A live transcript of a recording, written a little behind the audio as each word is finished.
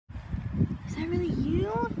Is that really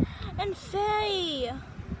you? And Faye!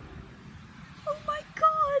 Oh my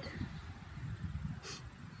god!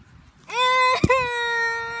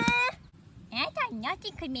 I thought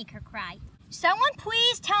nothing could make her cry. Someone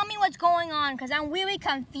please tell me what's going on, because I'm really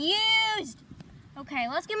confused. Okay,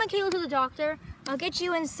 let's get McKayla to the doctor. I'll get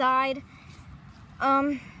you inside.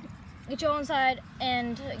 Get you all inside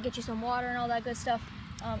and get you some water and all that good stuff.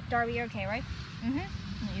 Darby, you're okay, right?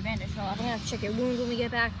 Mm-hmm. Your bandage fell off. I'm gonna have to check your wounds when we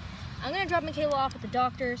get back. I'm gonna drop McKayla off at the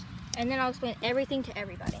doctor's, and then I'll explain everything to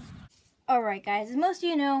everybody. Alright guys, as most of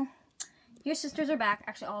you know, your sisters are back.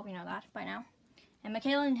 Actually, all of you know that by now. And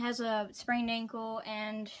McKayla has a sprained ankle,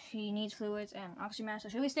 and she needs fluids and oxygen mask, so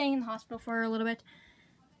she'll be staying in the hospital for a little bit.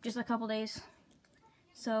 Just a couple days.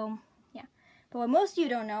 So, yeah. But what most of you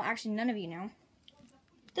don't know, actually none of you know,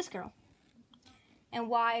 this girl. And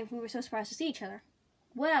why we were so surprised to see each other.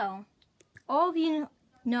 Well, all of you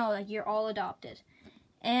know that you're all adopted.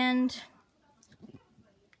 And,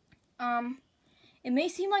 it may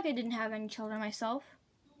seem like I didn't have any children myself,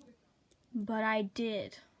 but I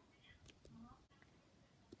did.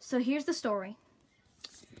 So here's the story.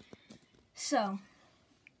 So,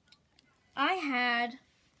 I had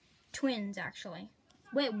twins, actually.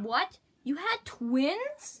 Wait, what? You had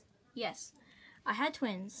twins? Yes, I had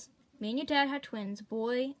twins. Me and your dad had twins, a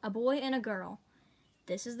boy and a girl.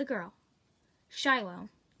 This is the girl, Shiloh.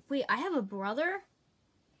 Wait, I have a brother?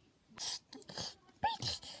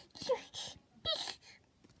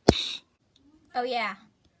 Oh yeah,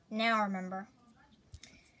 now I remember.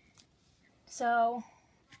 So,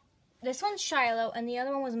 this one's Shiloh, and the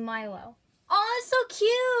other one was Milo. Oh, it's so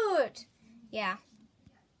cute! Yeah,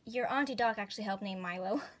 your Auntie Doc actually helped name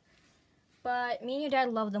Milo. But me and your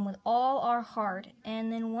dad loved them with all our heart.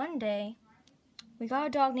 And then one day, we got a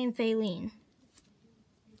dog named Faylene.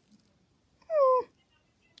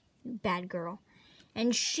 You bad girl.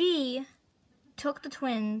 And she took the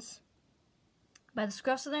twins by the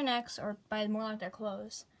scruffs of their necks, or by more like their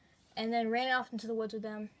clothes, and then ran off into the woods with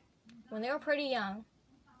them when they were pretty young.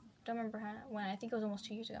 Don't remember when, I think it was almost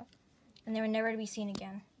 2 years ago. And they were never to be seen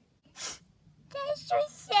again. That's so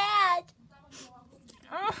sad.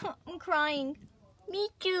 Oh, I'm crying. Me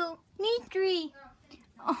too. Me three.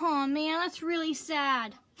 Oh man, that's really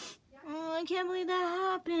sad. Oh, I can't believe that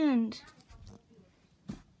happened.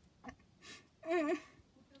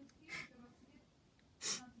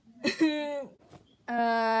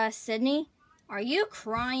 Sydney? Are you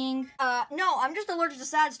crying? No, I'm just allergic to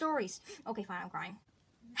sad stories. Okay, fine, I'm crying.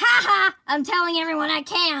 Ha ha! I'm telling everyone at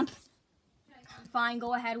camp! Fine,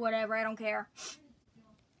 go ahead, whatever, I don't care.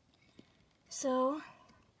 So,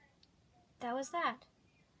 that was that.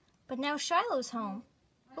 But now Shiloh's home.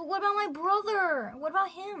 But what about my brother? What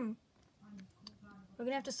about him? We're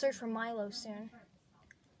gonna have to search for Milo soon.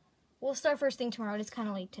 We'll start first thing tomorrow. It's kind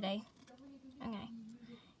of late today. Okay.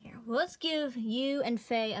 Here, let's give you and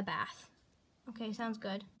Faye a bath. Okay, sounds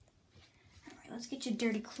good. Alright, let's get your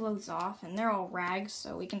dirty clothes off. And they're all rags,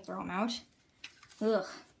 so we can throw them out. Ugh.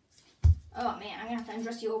 Oh man, I'm gonna have to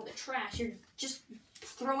undress you over the trash. You're just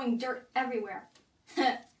throwing dirt everywhere.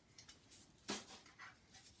 Oh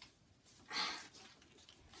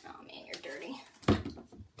man, you're dirty.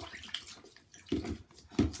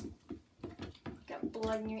 Got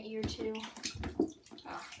blood in your ear too.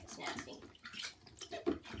 Oh, it's nasty.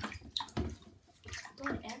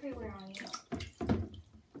 Blood everywhere on you.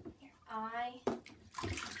 Your eye.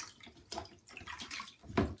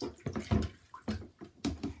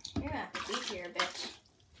 You're gonna have to be here a bit.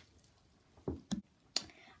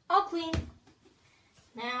 All clean.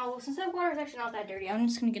 Now, since that water is actually not that dirty, I'm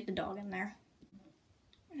just gonna get the dog in there.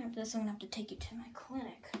 And after this, I'm gonna have to take you to my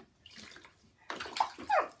clinic.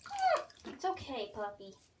 It's okay,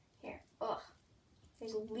 puppy. Here. Ugh.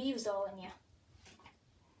 There's leaves all in you.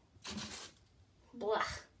 Blah.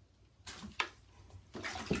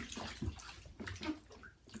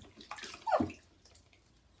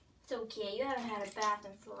 It's okay. You haven't had a bath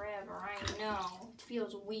in forever. I know. It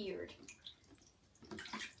feels weird.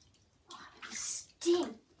 Oh, you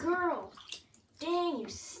stink, girl. Dang, you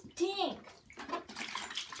stink.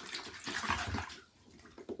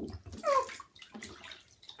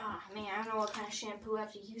 Ah, man, I don't know what kind of shampoo I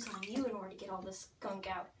have to use on you in order to get all this skunk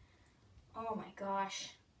out. Oh my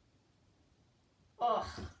gosh. Ugh.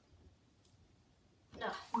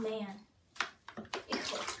 Ugh, man. Ew.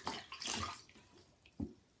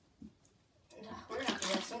 Ugh, we're gonna have to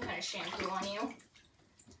get some kind of shampoo on you.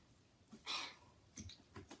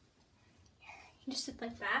 You just sit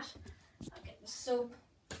like that. I'll get the soap.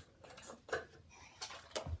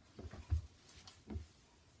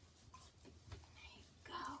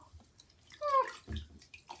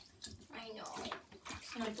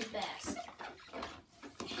 Not the best.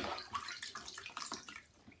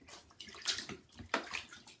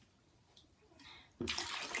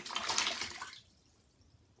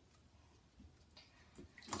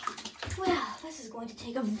 This is going to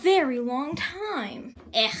take a very long time.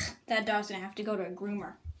 That dog's gonna have to go to a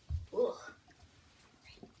groomer. Ugh.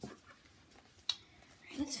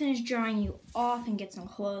 Let's finish drying you off and get some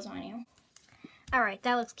clothes on you. Alright,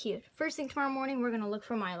 that looks cute. First thing tomorrow morning, we're gonna look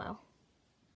for Milo.